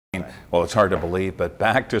Well, it's hard to believe, but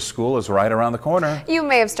back to school is right around the corner. You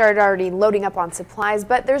may have started already loading up on supplies,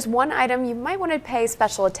 but there's one item you might want to pay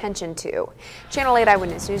special attention to. Channel 8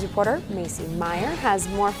 Eyewitness News reporter Macy Meyer has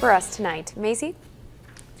more for us tonight. Macy?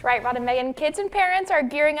 That's right, Rod and Megan. Kids and parents are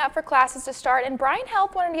gearing up for classes to start, and Bryan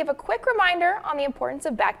Health wanted to give a quick reminder on the importance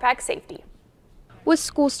of backpack safety. With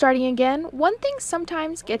school starting again, one thing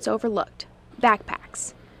sometimes gets overlooked: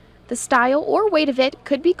 backpacks. The style or weight of it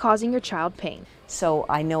could be causing your child pain. So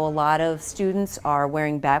I know a lot of students are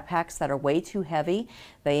wearing backpacks that are way too heavy.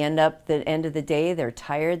 They end up, at the end of the day, they're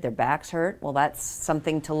tired, their backs hurt. Well, that's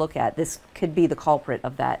something to look at. This could be the culprit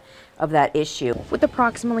of that issue. With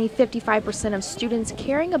approximately 55% of students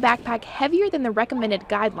carrying a backpack heavier than the recommended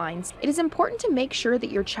guidelines, it is important to make sure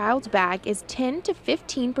that your child's bag is 10 to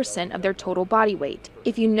 15% of their total body weight.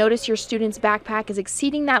 If you notice your student's backpack is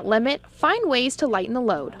exceeding that limit, find ways to lighten the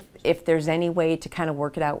load. If there's any way to kind of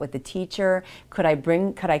work it out with the teacher, could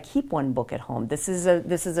I keep one book at home? This is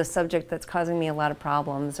a subject that's causing me a lot of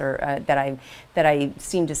problems, or that I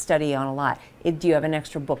seem to study on a lot. Do you have an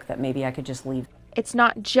extra book that maybe I could just leave? It's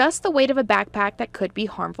not just the weight of a backpack that could be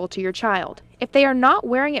harmful to your child. If they are not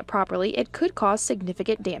wearing it properly, it could cause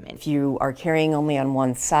significant damage. If you are carrying only on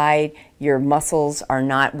one side, your muscles are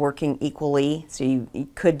not working equally, so you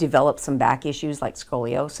could develop some back issues like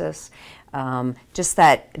scoliosis. Just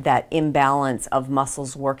that imbalance of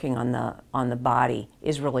muscles working on the body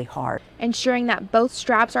is really hard. Ensuring that both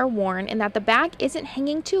straps are worn and that the bag isn't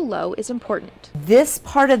hanging too low is important. This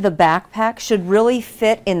part of the backpack should really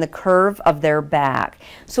fit in the curve of their back,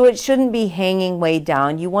 so it shouldn't be hanging way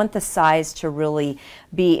down. You want the size to really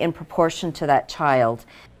be in proportion to that child.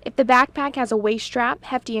 If the backpack has a waist strap,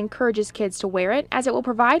 Hefty encourages kids to wear it as it will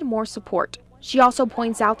provide more support. She also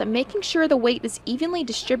points out that making sure the weight is evenly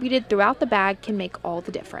distributed throughout the bag can make all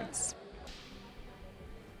the difference.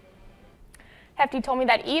 Hefty told me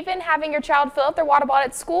that even having your child fill up their water bottle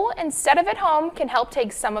at school instead of at home can help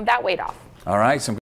take some of that weight off. All right, some